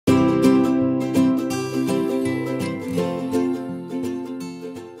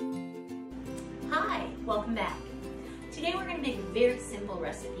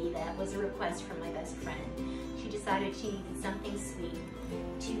was a request from my best friend. She decided she needed something sweet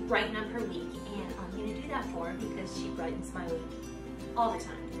to brighten up her week, and I'm gonna do that for her because she brightens my week all the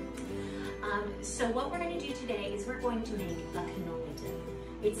time. So what we're gonna do today is we're going to make a cannoli dip.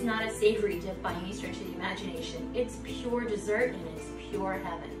 It's not a savory dip by any stretch of the imagination. It's pure dessert and it's pure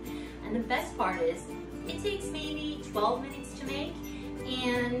heaven. And the best part is, it takes maybe 12 minutes to make,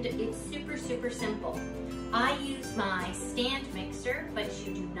 and it's super, super simple. I use my stand mixer, but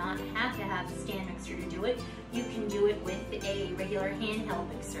you do not have to have a stand mixer to do it. You can do it with a regular handheld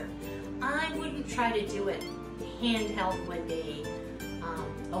mixer. I wouldn't try to do it handheld with a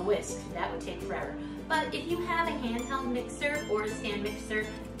whisk. That would take forever. But if you have a handheld mixer or a stand mixer,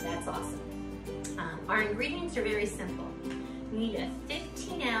 that's awesome. Our ingredients are very simple. We need a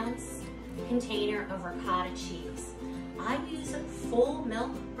 15-ounce container of ricotta cheese. I use a full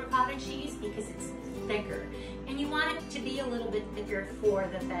milk ricotta cheese because it's thicker, and you want it to be a little bit thicker for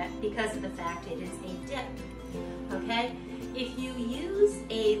the fact, because of the fact it is a dip. Okay? If you use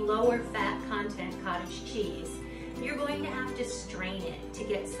a lower fat content cottage cheese, you're going to have to strain it to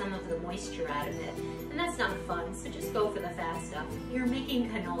get some of the moisture out of it, and that's not fun, so just go for the fat stuff. You're making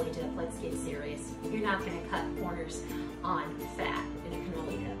cannoli dip, let's get serious. You're not going to cut corners on fat in a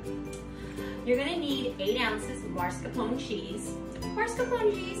cannoli dip. You're going to need 8 ounces of mascarpone cheese.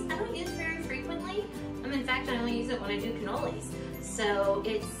 Mascarpone cheese I don't use very frequently. In fact, I only use it when I do cannolis. So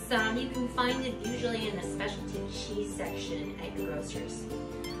it's you can find it usually in the specialty cheese section at your grocers.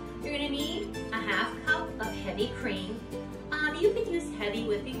 You're going to need a half cup of heavy cream. You could use heavy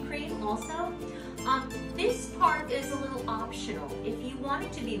whipping cream also. This part is a little optional. If you want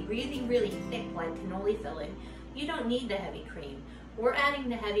it to be really, really thick like cannoli filling, you don't need the heavy cream. We're adding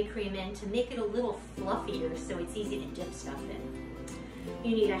the heavy cream in to make it a little fluffier so it's easy to dip stuff in.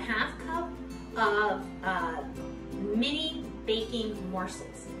 You need a half cup of mini baking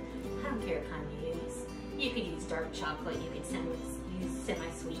morsels. I don't care what kind you use. You could use dark chocolate, you could use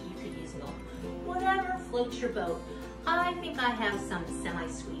semi-sweet, you could use milk. Whatever floats your boat. I think I have some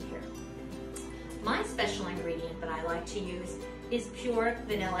semi-sweet here. My special ingredient that I like to use is pure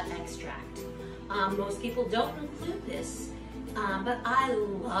vanilla extract. Most people don't include this, but I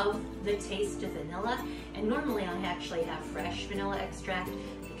love the taste of vanilla, and normally I actually have fresh vanilla extract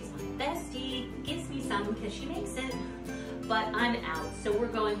because my bestie gives me some because she makes it, but I'm out, so we're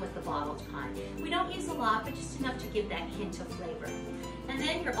going with the bottled kind. We don't use a lot, but just enough to give that hint of flavor. And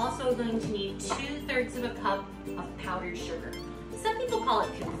then you're also going to need 2/3 of a cup of powdered sugar. Some people call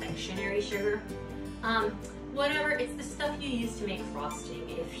it confectionery sugar. Whatever, it's the stuff you use to make frosting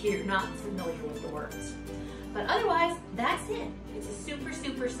if you're not familiar with the words. But otherwise, that's it. It's a super,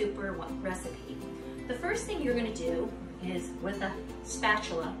 super, super recipe. The first thing you're gonna do is, with a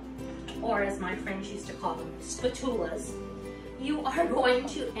spatula, or as my friends used to call them, spatulas, you are going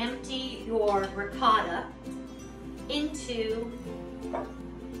to empty your ricotta into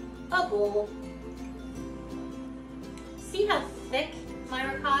a bowl. See how thick my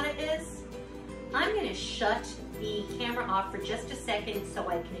ricotta is? I'm gonna shut the camera off for just a second so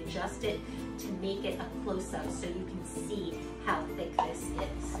I can adjust it to make it a close-up so you can see how thick this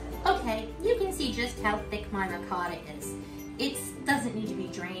is. Okay, you can see just how thick my ricotta is. It doesn't need to be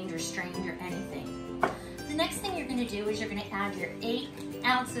drained or strained or anything. The next thing you're gonna do is you're gonna add your 8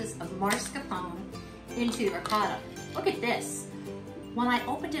 ounces of mascarpone into your ricotta. Look at this. When I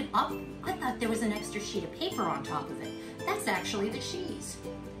opened it up, I thought there was an extra sheet of paper on top of it. That's actually the cheese.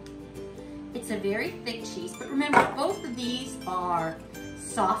 It's a very thick cheese, but remember, both of these are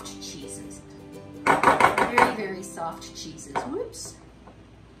soft cheeses. Very, very soft cheeses. Whoops.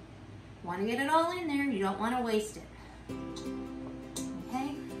 Want to get it all in there. You don't want to waste it.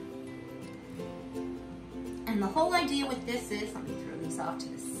 Okay? And the whole idea with this is, let me throw these off to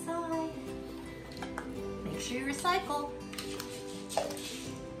the side. Make sure you recycle.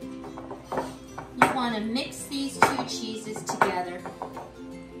 You want to mix these 2 cheeses together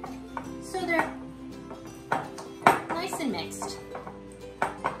so they're nice and mixed.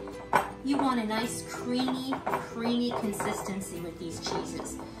 You want a nice creamy consistency with these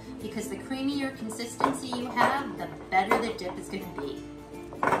cheeses, because the creamier consistency you have, the better the dip is going to be.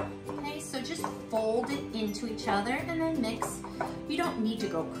 Okay, so just fold it into each other and then mix. You don't need to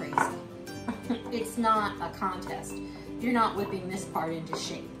go crazy. It's not a contest. You're not whipping this part into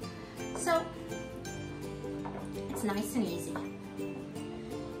shape. So it's nice and easy.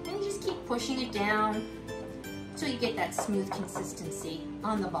 And you just keep pushing it down until you get that smooth consistency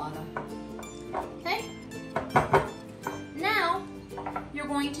on the bottom. Okay? Now, you're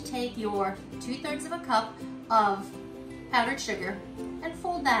going to take your 2/3 of a cup of powdered sugar and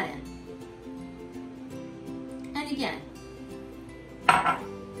fold that in. And again,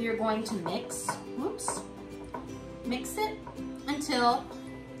 you're going to mix it until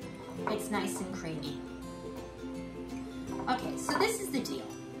it's nice and creamy. Okay, so this is the deal.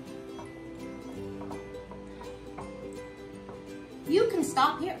 You can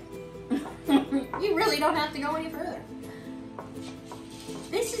stop here. You really don't have to go any further.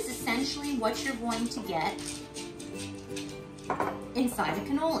 This is essentially what you're going to get inside a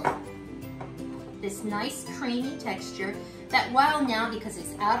cannoli. This nice creamy texture that, while now, because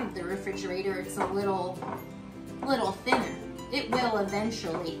it's out of the refrigerator, it's a little thinner. It will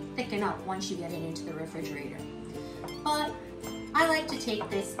eventually thicken up once you get it into the refrigerator. But I like to take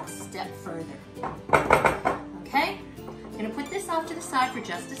this a step further. Okay? I'm gonna put this off to the side for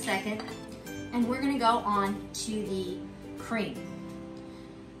just a second, and we're gonna go on to the cream.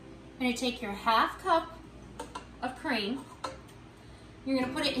 I'm gonna take your half cup of cream. You're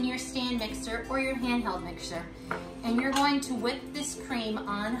gonna put it in your stand mixer or your handheld mixer, and you're going to whip this cream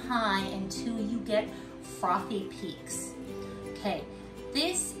on high until you get frothy peaks. Okay,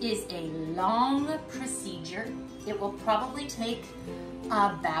 this is a long procedure. It will probably take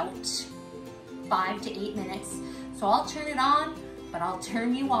about 5 to 8 minutes. So I'll turn it on, but I'll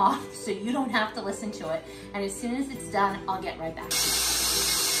turn you off so you don't have to listen to it. And as soon as it's done, I'll get right back to you.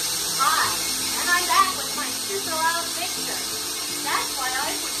 Hi, and I'm back with my super loud mixer. That's why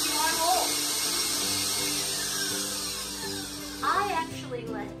I put you on hold. I actually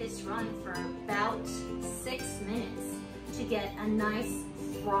let this run for about 6 minutes to get a nice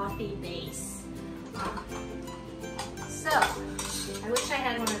frothy base. So, I wish I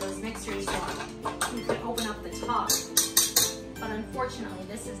had one of those mixers that you could open up the top, but unfortunately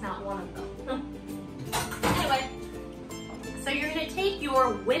this is not one of them. Anyway, so you're going to take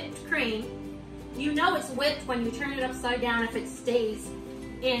your whipped cream. You know it's whipped when you turn it upside down if it stays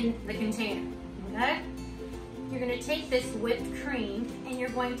in the container, okay? You're going to take this whipped cream and you're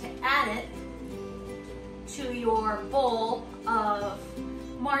going to add it to your bowl of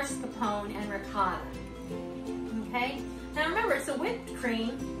mascarpone and ricotta, okay? Now remember, it's a whipped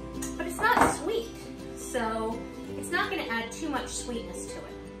cream, but it's not sweet, so it's not going to add too much sweetness to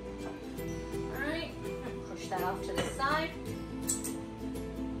it. All right, push that off to the side.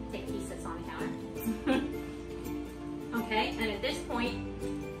 Take a piece that's on the counter. Okay, and at this point,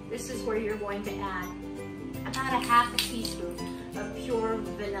 this is where you're going to add about a half a teaspoon of pure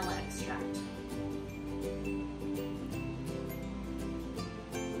vanilla extract.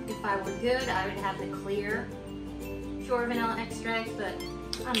 If I were good, I would have the clear pure vanilla extract, but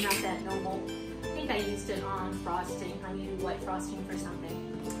I'm not that noble. I think I used it on frosting. I needed white frosting for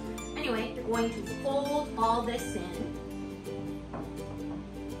something. Anyway, you're going to fold all this in.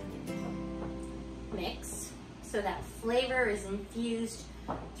 Mix so that flavor is infused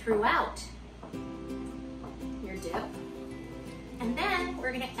throughout your dip. And then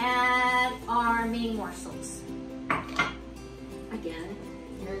we're going to add our mini morsels. Again,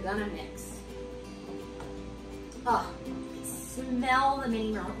 you're going to mix. Oh, smell the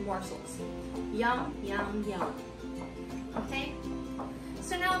mini morsels. Yum, yum, yum. Okay?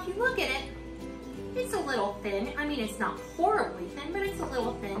 So now if you look at it, it's a little thin. I mean, it's not horribly thin, but it's a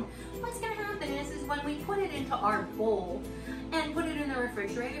little thin. What's going to happen is when we put it into our bowl and put it in the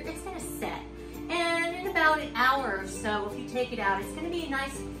refrigerator, it's going to set. And in about an hour or so, if you take it out, it's going to be a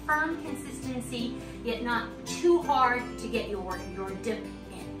nice firm consistency, yet not too hard to get your dip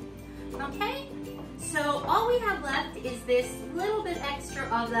in. Okay? So all we have left is this little bit extra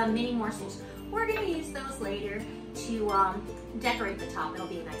of the mini morsels. We're going to use those later to decorate the top. It'll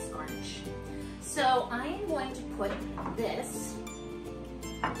be a nice garnish. So I am going to put this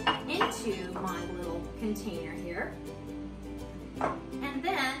into my little container here. And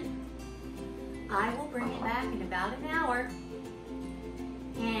then I will bring it back in about an hour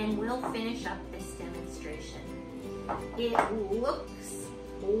and we'll finish up this demonstration. It looks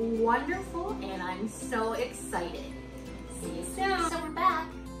wonderful and I'm so excited. See you soon. So we're back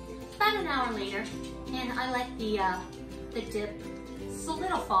about an hour later and I let the dip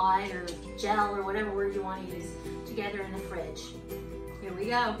solidified or gel or whatever word you want to use together in the fridge. Here we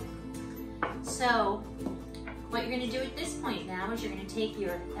go. So what you're going to do at this point now is you're going to take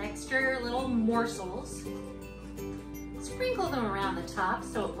your extra little morsels, sprinkle them around the top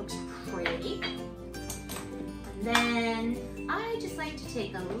so it looks pretty, and then I just like to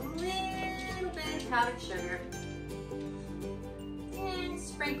take a little bit of powdered sugar and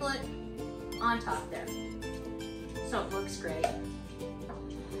sprinkle it on top there so it looks great.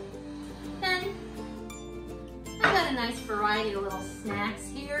 Then I've got a nice variety of little snacks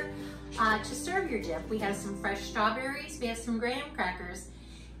here. To serve your dip, we have some fresh strawberries, we have some graham crackers,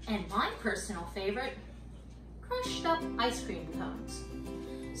 and my personal favorite, crushed up ice cream cones.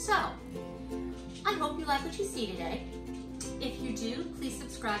 So, I hope you like what you see today. If you do, please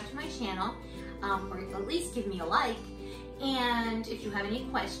subscribe to my channel, or at least give me a like. And if you have any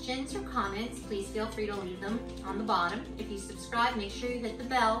questions or comments, please feel free to leave them on the bottom. If you subscribe, make sure you hit the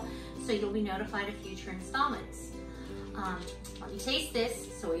bell so you'll be notified of future installments. Let me taste this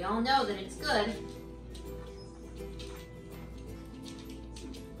so we all know that it's good.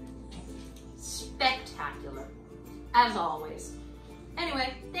 Spectacular, as always.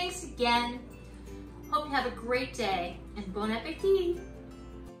 Anyway, thanks again. Hope you have a great day, and bon appetit.